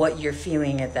what you're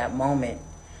feeling at that moment,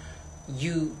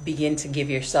 you begin to give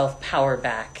yourself power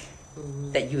back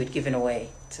that you had given away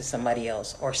to somebody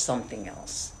else or something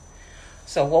else.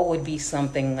 So what would be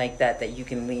something like that you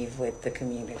can leave with the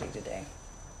community today?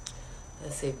 I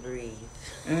say breathe.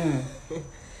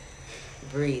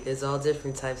 Breathe. There's all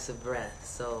different types of breath.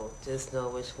 So just know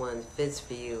which one fits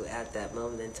for you at that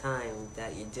moment in time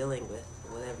that you're dealing with,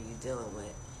 whatever you're dealing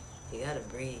with. You gotta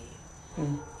breathe.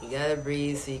 You gotta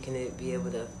breathe so you can be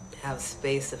able to have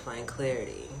space to find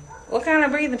clarity. What kind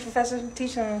of breathing, Professor?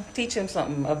 Teach him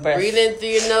something. A breath. Breathe in through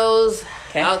your nose,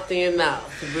 out through your mouth.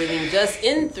 Breathing just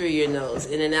in through your nose,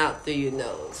 in and out through your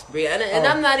nose. Breathe. And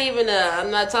I'm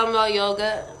not talking about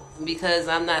yoga, because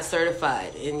I'm not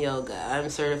certified in yoga. I'm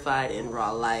certified in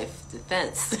raw life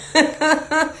defense.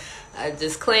 A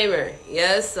disclaimer.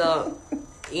 Yes, so,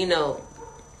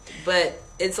 but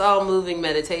it's all moving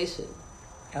meditation.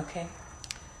 Okay.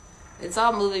 It's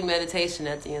all moving meditation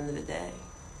at the end of the day.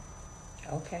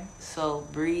 Okay. So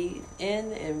breathe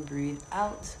in and breathe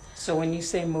out. So when you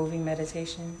say moving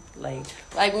meditation, like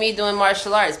me doing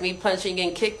martial arts, me punching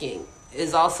and kicking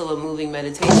is also a moving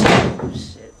meditation. Oh,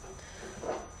 shit.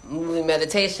 Moving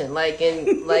meditation, like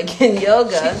in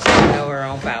yoga. She know her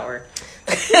own power.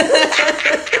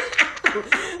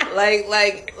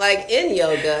 like in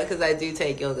yoga, because I do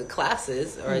take yoga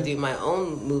classes, or I do my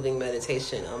own moving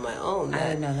meditation on my own. I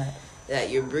didn't know that. That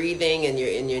you're breathing and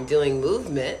you're doing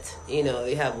movement. You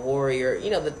have warrior.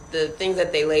 The things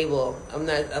that they label. I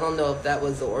don't know if that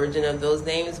was the origin of those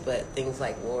names, but things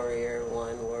like warrior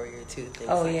 1, warrior 2, things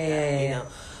like that. Yeah.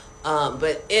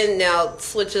 But now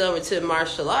switching over to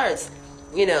martial arts,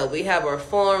 we have our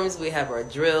forms, we have our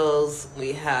drills,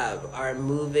 we have our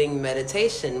moving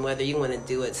meditation, whether you want to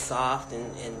do it soft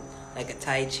and like a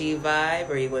Tai Chi vibe,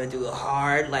 or you want to do it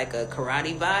hard like a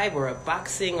karate vibe, or a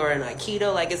boxing or an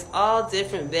Aikido. Like, it's all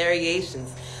different variations.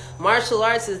 Martial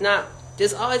arts is not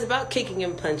just always about kicking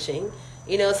and punching.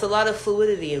 It's a lot of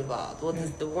fluidity involved. Well,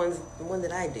 the one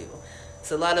that I do,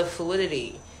 it's a lot of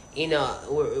fluidity.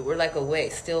 We're like a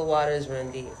wave. Still waters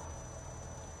run deep.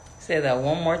 Say that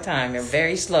one more time. You're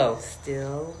very slow.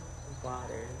 Still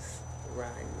waters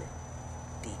run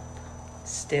deep.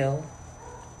 Still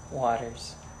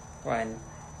waters run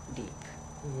deep.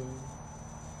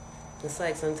 It's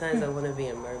like sometimes I want to be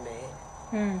a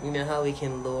mermaid. You know how we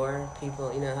can lure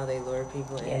people? You know how they lure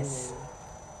people in? Yes.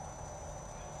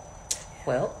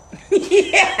 Well,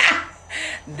 yeah.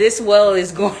 This well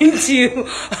is going to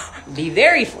be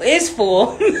is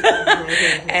full.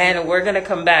 And we're going to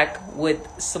come back with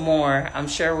some more. I'm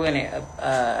sure we're going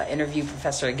to interview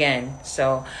Professor again.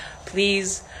 So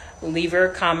please leave her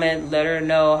a comment. Let her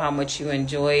know how much you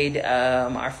enjoyed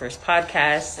our first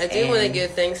podcast. I do want to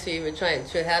give thanks to you for trying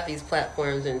to have these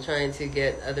platforms and trying to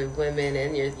get other women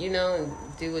and and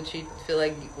do what you feel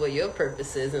like what your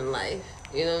purpose is in life.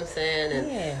 You know what I'm saying?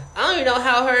 And I don't even know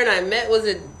how her and I met.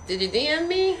 Did you DM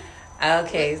me?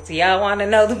 Okay, so y'all want to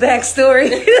know the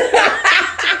backstory?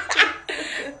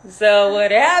 So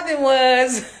what happened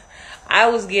was, I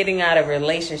was getting out of a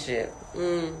relationship,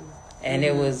 and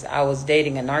I was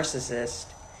dating a narcissist,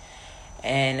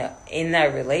 and in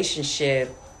that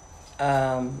relationship,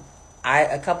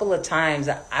 a couple of times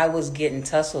I was getting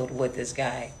tussled with this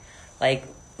guy, like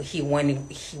when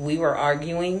we were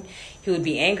arguing, he would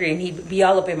be angry and he'd be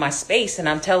all up in my space, and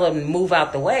I'm telling him to move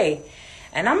out the way,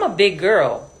 and I'm a big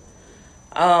girl.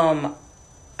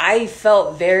 I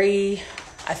felt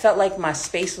like my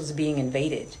space was being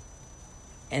invaded.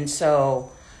 And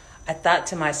so I thought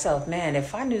to myself, man,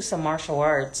 if I knew some martial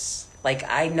arts, like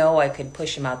I know I could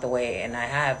push him out the way, and I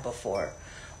have before.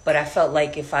 But I felt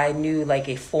like if I knew like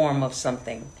a form of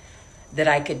something, that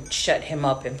I could shut him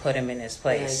up and put him in his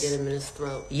place. Yeah, get him in his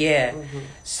throat. Yeah. Mm-hmm.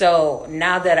 So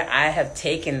now that I have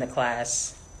taken the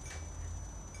class,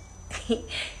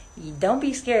 don't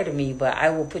be scared of me, but I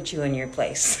will put you in your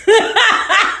place.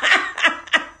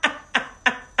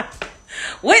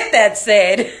 With that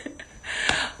said,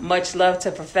 much love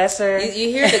to Professor. You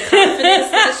hear the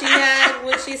confidence that she had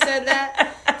when she said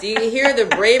that? Do you hear the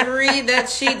bravery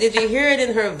that did you hear it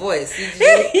in her voice?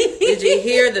 Did you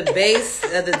hear the bass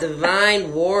of the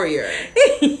divine warrior?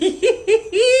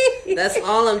 That's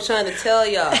all I'm trying to tell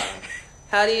y'all.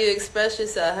 How do you express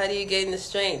yourself? How do you gain the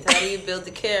strength? How do you build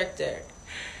the character?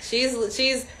 She's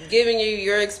giving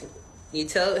you you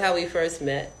tell how we first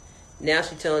met. Now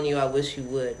she's telling you, I wish you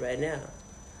would right now.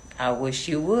 I wish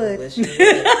you would. I wish you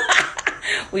would.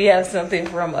 We have something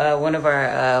from one of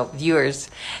our viewers.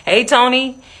 Hey,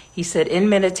 Tony. He said, in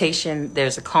meditation,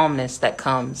 there's a calmness that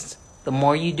comes. The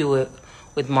more you do it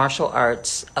with martial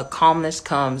arts, a calmness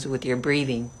comes with your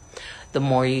breathing. The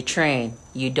more you train,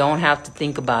 you don't have to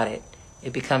think about it.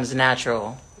 It becomes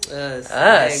natural. Us.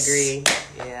 I agree.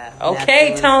 Yeah.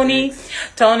 Okay, Tony.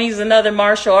 Tony's another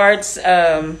martial arts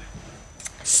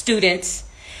student.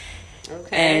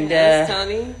 Okay. And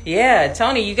Tony. Yeah,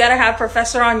 Tony, you got to have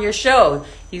Professor on your show.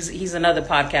 He's another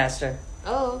podcaster.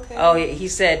 Oh, okay. Oh, he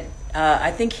said,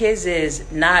 I think his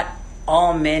is not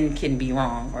all men can be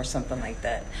wrong or something like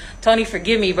that. Tony,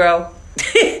 forgive me, bro.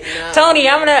 No. Tony,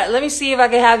 let me see if I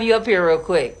can have you up here real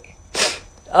quick.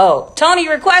 Oh, Tony,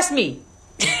 request me.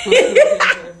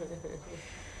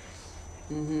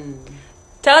 Mm-hmm.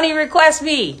 Tony, request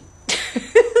me.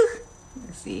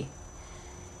 Let's see. He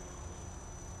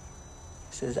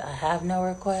says, I have no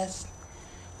request.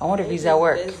 I wonder if he's at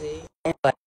work. Busy.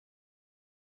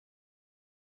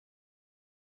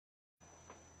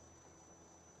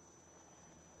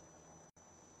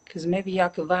 Because maybe y'all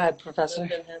could vibe, Professor.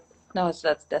 No,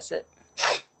 that's it.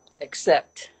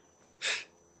 Accept.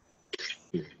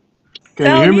 Can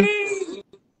you hear me?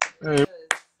 Hey,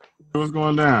 what's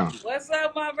going down? What's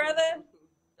up, my brother?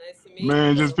 Nice to meet you.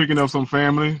 Man, just picking up some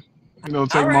family.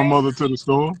 Taking my mother to the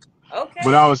store. Okay.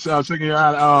 But I was checking you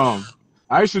out.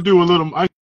 I used to do a little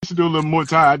Muay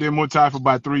Thai. I did Muay Thai for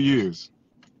about 3 years.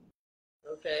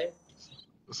 Okay.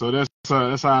 So that's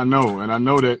how I know. And I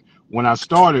know that when I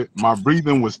started, my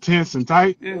breathing was tense and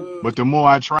tight. But the more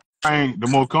I trained, the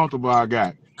more comfortable I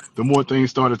got. The more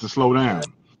things started to slow down.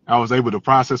 I was able to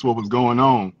process what was going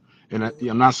on, and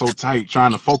I'm not so tight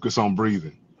trying to focus on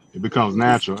breathing. It becomes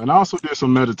natural. And I also did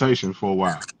some meditation for a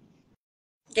while.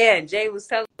 Yeah, Jay was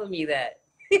telling me that.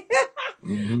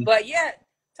 Mm-hmm. But yeah,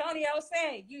 Tony, I was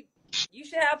saying you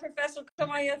should have Professor come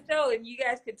on your show and you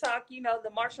guys could talk, the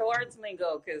martial arts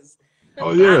lingo, because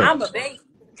I'm a baby.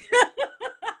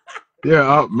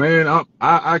 Yeah, man,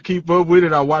 I keep up with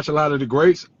it. I watch a lot of the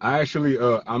greats. I actually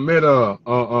I met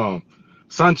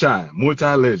Sunshine, Muay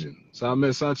Thai legend. So I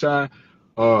met Sunshine.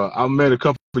 I met a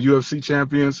couple of UFC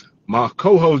champions. My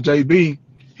co-host JB,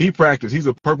 he practiced. He's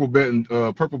a purple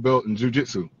belt in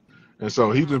jiu-jitsu, and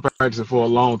so he's been practicing for a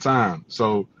long time.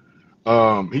 So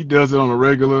he does it on a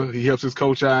regular. He helps his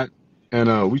coach out,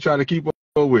 and we try to keep up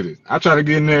with it. I try to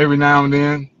get in there every now and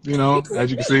then. As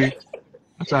you can see.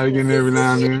 I try to get in there every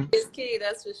now and then. It's key,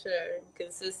 that's for sure.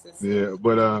 Consistency. Yeah,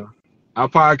 but our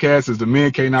podcast is the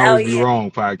Men Can't Always Be Wrong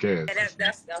podcast. Yeah,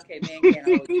 that's okay, Men Can't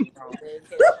Always Be Wrong.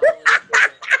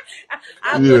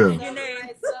 I'm looking your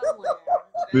name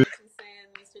somewhere.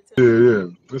 Yeah.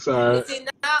 That's all right. There's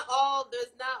not all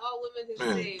women who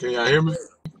say. Can y'all hear me?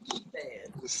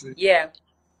 Let's see. Yeah.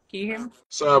 Can you hear me?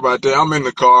 Sorry about that. I'm in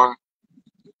the car.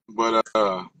 But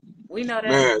we know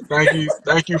that. man,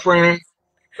 thank you, friend.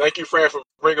 Thank you, Fran, for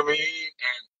bringing me in,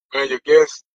 and man, your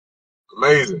guest,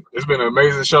 amazing. It's been an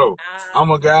amazing show. I'm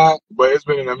a guy, but it's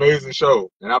been an amazing show,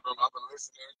 and I've been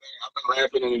listening to everything. I've been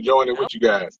laughing and enjoying it with you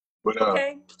guys. But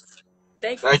Okay.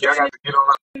 Thanks for thank you. I joining got to get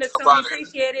on us, up Tony. out of here.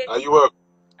 Appreciate it. Are you up?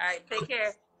 All right. Take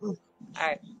care. All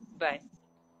right. Bye.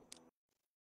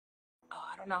 Oh,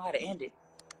 I don't know how to end it.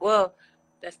 Well,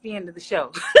 that's the end of the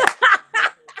show.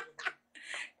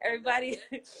 Everybody,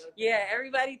 yeah,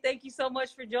 everybody, thank you so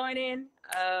much for joining.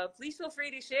 Please feel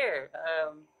free to share.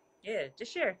 Yeah,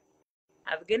 just share.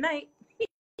 Have a good night.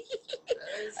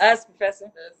 Us,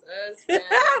 Professor. That's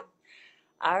us.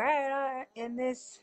 All right, in this.